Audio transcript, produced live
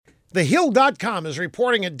TheHill.com is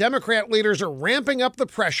reporting that Democrat leaders are ramping up the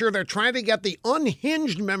pressure. They're trying to get the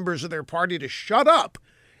unhinged members of their party to shut up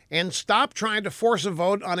and stop trying to force a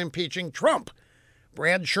vote on impeaching Trump.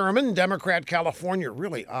 Brad Sherman, Democrat California,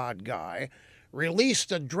 really odd guy, released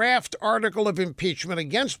a draft article of impeachment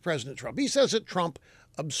against President Trump. He says that Trump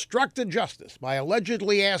obstructed justice by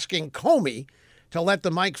allegedly asking Comey to let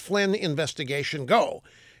the Mike Flynn investigation go.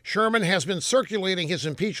 Sherman has been circulating his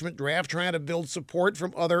impeachment draft, trying to build support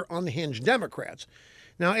from other unhinged Democrats.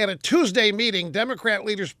 Now, at a Tuesday meeting, Democrat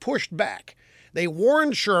leaders pushed back. They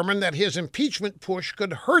warned Sherman that his impeachment push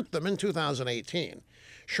could hurt them in 2018.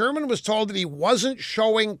 Sherman was told that he wasn't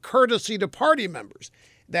showing courtesy to party members,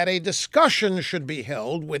 that a discussion should be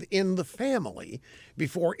held within the family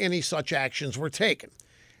before any such actions were taken.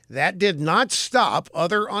 That did not stop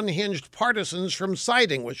other unhinged partisans from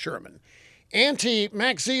siding with Sherman. Auntie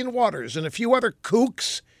Maxine Waters and a few other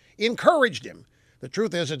kooks encouraged him. The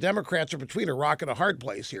truth is, the Democrats are between a rock and a hard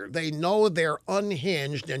place here. They know their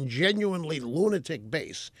unhinged and genuinely lunatic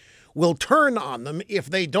base will turn on them if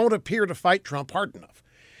they don't appear to fight Trump hard enough.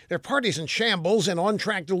 Their party's in shambles and on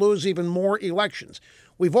track to lose even more elections.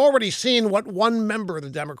 We've already seen what one member of the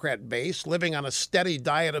Democrat base, living on a steady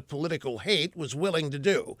diet of political hate, was willing to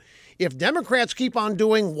do. If Democrats keep on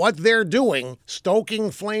doing what they're doing,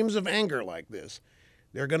 stoking flames of anger like this,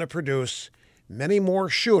 they're going to produce many more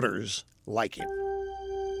shooters like him.